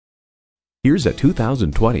Here's a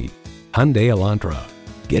 2020 Hyundai Elantra.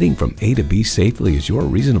 Getting from A to B safely is your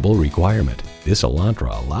reasonable requirement. This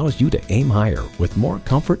Elantra allows you to aim higher with more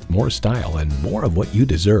comfort, more style, and more of what you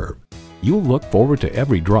deserve. You'll look forward to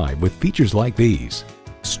every drive with features like these: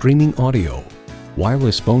 streaming audio,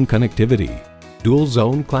 wireless phone connectivity, dual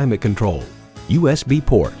zone climate control, USB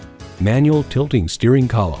port, manual tilting steering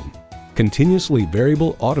column, continuously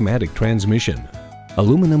variable automatic transmission,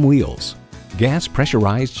 aluminum wheels, gas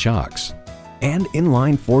pressurized shocks, and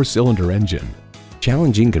inline 4-cylinder engine.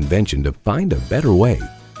 Challenging convention to find a better way.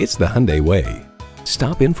 It's the Hyundai way.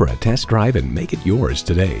 Stop in for a test drive and make it yours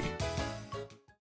today.